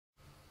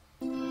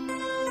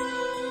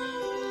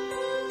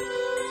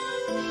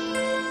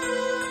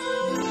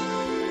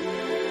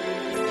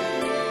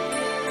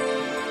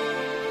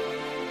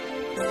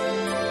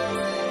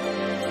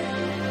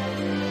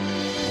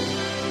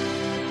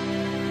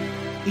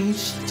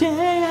Each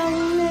day I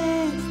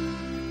live,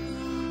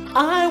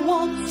 I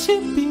want to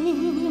be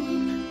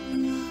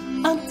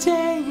a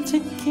day to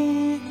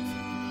give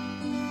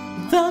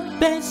the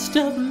best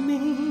of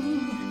me.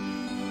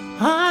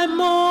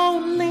 I'm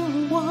only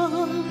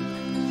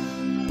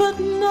one, but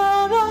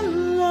not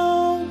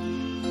alone.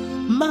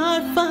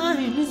 My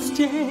finest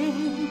day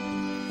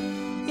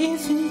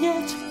is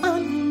yet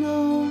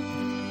unknown.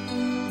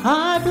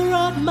 I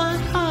brought my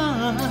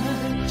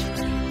heart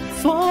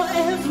for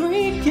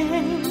every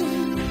game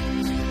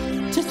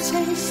to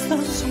taste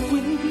the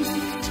sweet.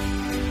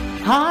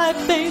 I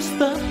face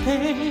the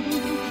pain,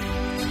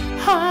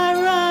 I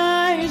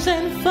rise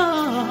and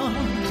fall,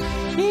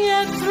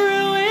 yet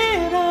through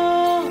it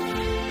all,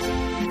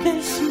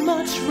 this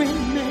much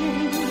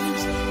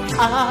remains.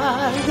 I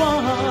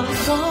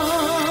was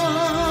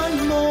one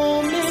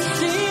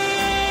moment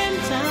in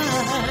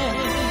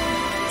time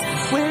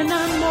when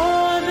I'm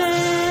more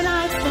than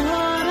I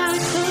thought I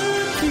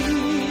could be,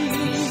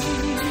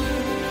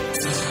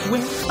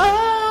 when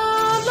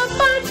all of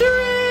my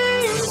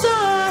dreams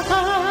are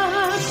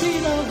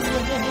feel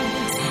away,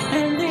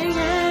 and the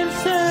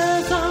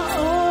answers are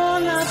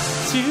all up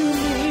to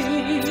me.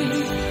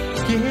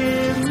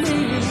 Give me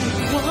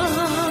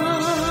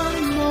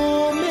one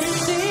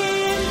moment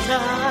in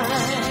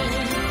time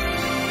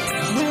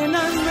when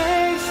I'm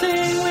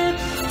racing with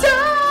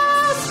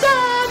dust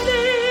on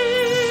me.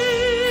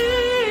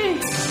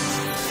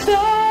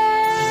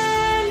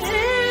 Then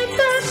in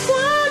that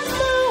one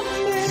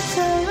moment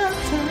of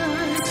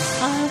time,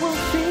 I will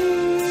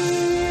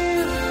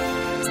feel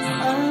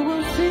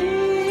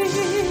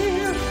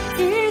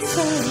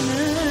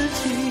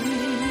eternity.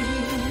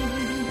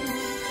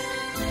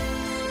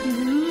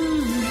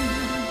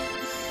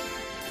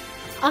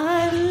 I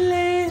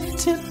live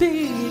to be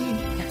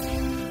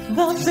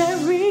the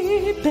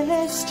very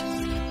best.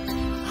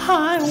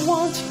 I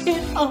want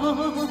it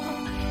all,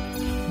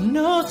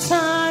 no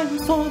time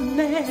for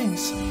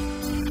less.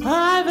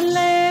 I've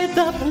laid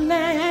the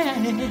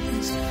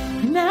plans,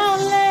 now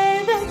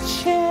lay the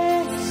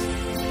checks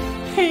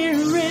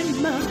here in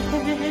my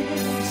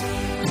hands.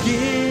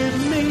 Give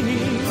me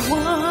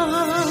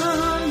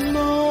one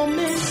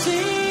moment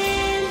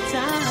in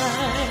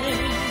time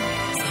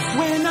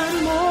when I'm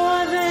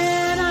more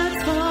than I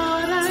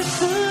thought I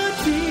could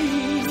be,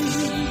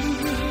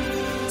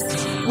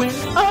 when